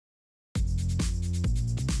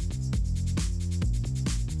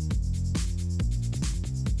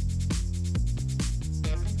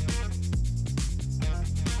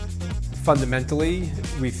Fundamentally,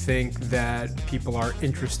 we think that people are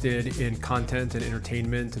interested in content and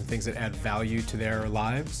entertainment and things that add value to their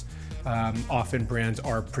lives. Often brands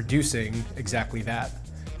are producing exactly that.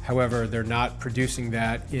 However, they're not producing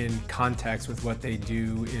that in context with what they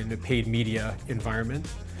do in a paid media environment.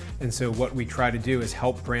 And so what we try to do is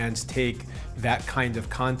help brands take that kind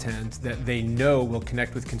of content that they know will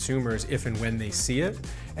connect with consumers if and when they see it,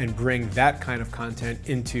 and bring that kind of content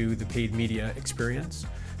into the paid media experience.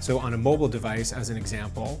 So on a mobile device, as an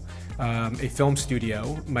example, a film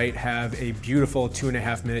studio might have a beautiful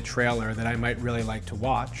 2.5-minute trailer that I might really like to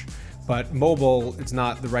watch, but mobile, it's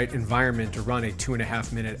not the right environment to run a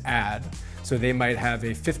 2.5-minute ad. So they might have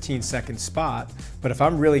a 15-second spot, but if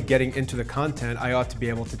I'm really getting into the content, I ought to be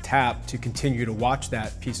able to tap to continue to watch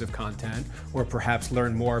that piece of content, or perhaps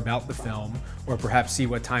learn more about the film, or perhaps see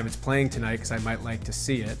what time it's playing tonight because I might like to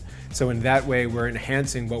see it. So in that way, we're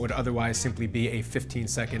enhancing what would otherwise simply be a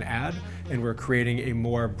 15-second ad, and we're creating a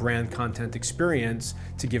more brand content experience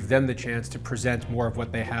to give them the chance to present more of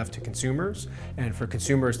what they have to consumers, and for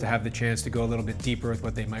consumers to have the chance to go a little bit deeper with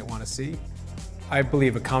what they might want to see. I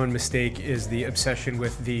believe a common mistake is the obsession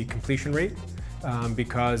with the completion rate,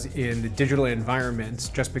 because in the digital environments,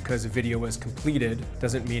 just because a video was completed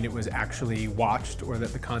doesn't mean it was actually watched or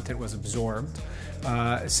that the content was absorbed.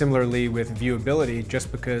 Similarly with viewability,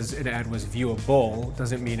 just because an ad was viewable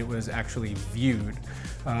doesn't mean it was actually viewed.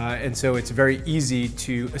 And so it's very easy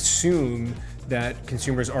to assume that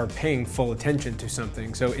consumers are paying full attention to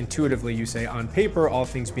something. So intuitively you say, on paper, all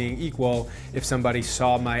things being equal, if somebody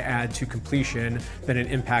saw my ad to completion, then an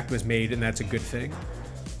impact was made and that's a good thing.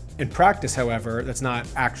 In practice, however, that's not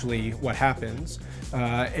actually what happens.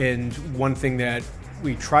 And one thing that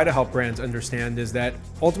we try to help brands understand is that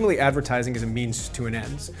ultimately advertising is a means to an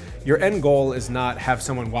end. Your end goal is not have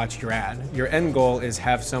someone watch your ad. Your end goal is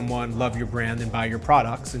have someone love your brand and buy your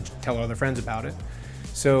products and tell other friends about it.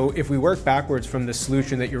 So if we work backwards from the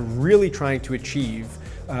solution that you're really trying to achieve,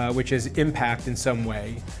 which is impact in some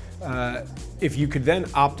way, if you could then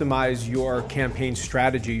optimize your campaign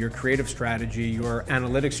strategy, your creative strategy, your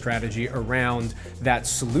analytics strategy around that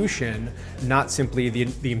solution, not simply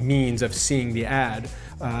the means of seeing the ad,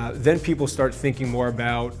 then people start thinking more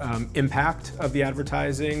about impact of the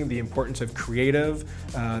advertising, the importance of creative,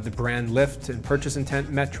 the brand lift and purchase intent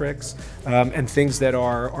metrics, and things that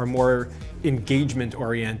are more engagement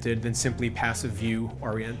oriented than simply passive view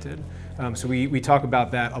oriented. So we talk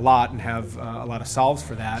about that a lot and have a lot of solves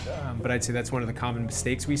for that, but I'd say that's one of the common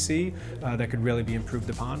mistakes we see that could really be improved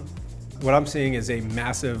upon. What I'm seeing is a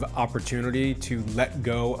massive opportunity to let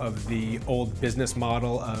go of the old business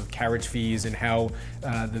model of carriage fees and how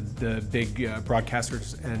the big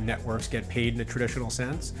broadcasters and networks get paid in a traditional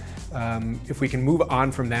sense. If we can move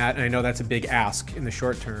on from that, and I know that's a big ask in the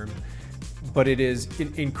short term, but it is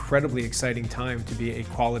an incredibly exciting time to be a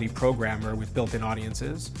quality programmer with built-in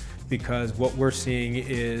audiences, because what we're seeing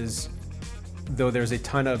is, though there's a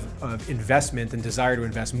ton of investment and desire to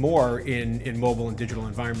invest more in mobile and digital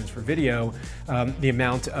environments for video, the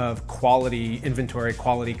amount of quality inventory,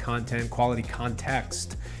 quality content, quality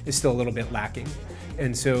context is still a little bit lacking.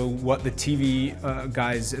 And so what the TV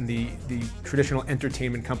guys and the traditional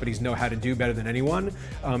entertainment companies know how to do better than anyone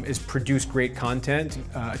is produce great content,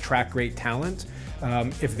 attract great talent.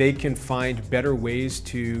 If they can find better ways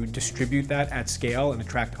to distribute that at scale and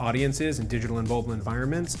attract audiences in digital and mobile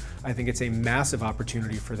environments, I think it's a massive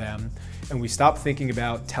opportunity for them. And we stop thinking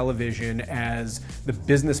about television as the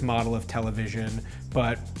business model of television,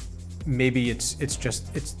 but maybe it's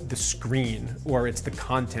the screen or it's the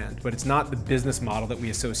content, but it's not the business model that we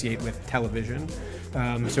associate with television.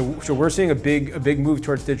 So we're seeing a big move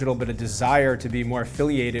towards digital, but a desire to be more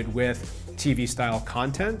affiliated with TV style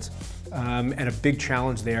content, and a big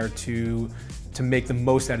challenge there to make the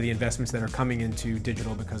most out of the investments that are coming into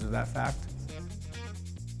digital because of that fact.